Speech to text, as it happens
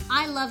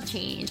I love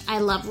change. I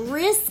love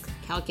risk,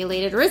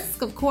 calculated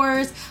risk, of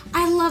course.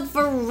 I love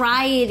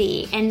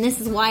variety. And this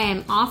is why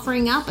I'm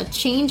offering up a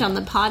change on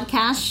the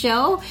podcast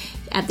show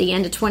at the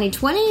end of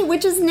 2020,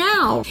 which is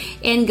now,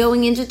 and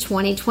going into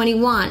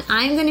 2021.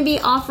 I'm going to be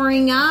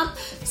offering up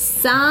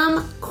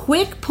some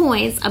quick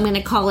points. I'm going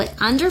to call it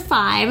Under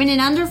 5. And in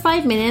under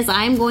 5 minutes,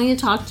 I'm going to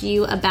talk to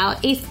you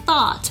about a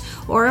thought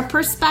or a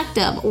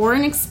perspective or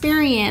an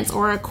experience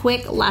or a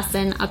quick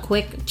lesson, a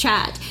quick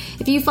chat.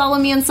 If you follow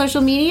me on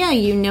social media,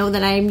 you know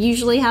that I'm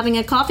usually having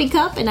a coffee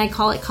cup and I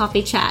call it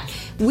coffee chat.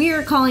 We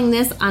are calling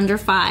this Under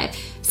 5.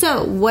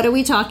 So what are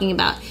we talking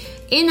about?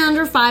 In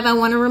Under 5, I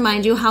want to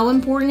remind you how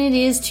important it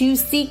is to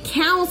seek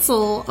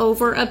counsel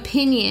over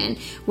opinion.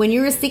 When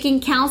you're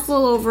seeking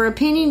counsel over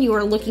opinion, you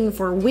are looking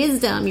for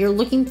wisdom. You're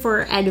looking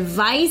for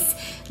advice,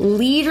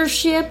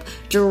 leadership,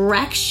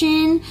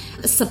 direction,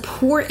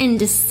 support, and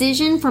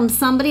decision from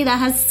somebody that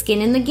has skin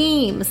in the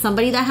game,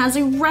 somebody that has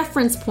a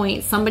reference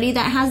point, somebody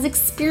that has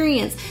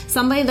experience,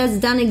 somebody that's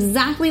done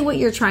exactly what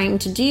you're trying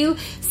to do,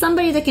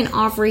 somebody that can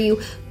offer you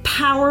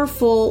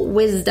powerful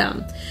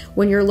wisdom.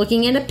 When you're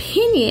looking at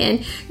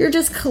opinion, you're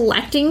just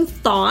collecting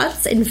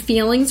thoughts and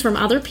feelings from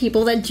other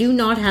people that do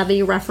not have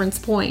a reference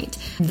point.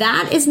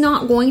 That is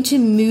not going to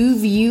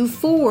move you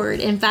forward.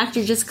 In fact,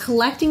 you're just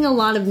collecting a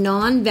lot of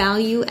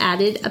non-value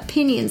added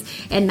opinions,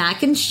 and that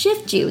can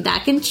shift you,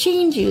 that can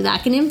change you,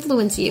 that can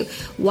influence you.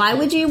 Why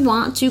would you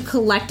want to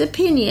collect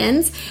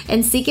opinions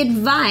and seek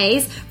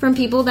advice from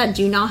people that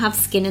do not have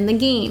skin in the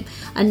game?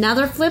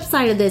 Another flip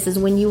side of this is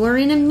when you are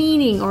in a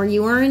meeting or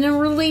you are in a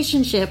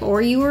relationship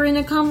or you are in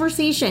a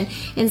conversation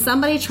and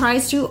somebody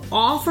tries to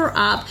offer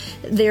up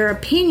their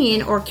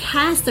opinion or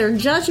cast their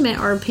judgment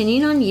or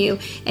opinion on you,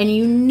 and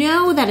you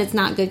know that it's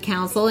not good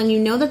counsel and you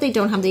know that they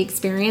don't have the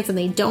experience and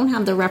they don't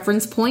have the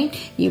reference point,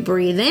 you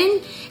breathe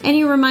in and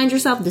you remind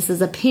yourself, this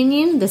is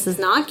opinion, this is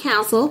not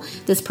counsel,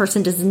 this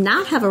person does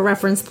not have a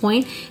reference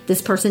point,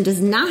 this person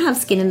does not have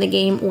skin in the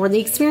game or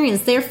the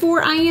experience,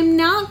 therefore I am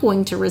not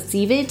going to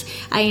receive it,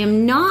 I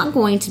am not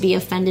going to be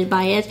offended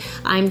by it,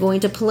 I'm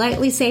going to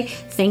politely say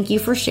thank you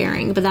for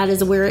sharing, but that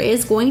is where it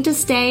is going to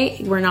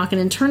stay. We're not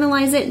going to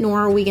internalize it,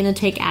 nor are we going to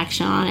take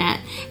action on it.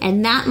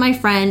 And that, my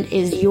friend,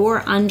 is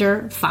your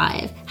Under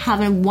 5. Have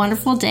a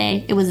wonderful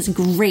day. It was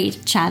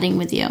great chatting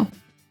with you.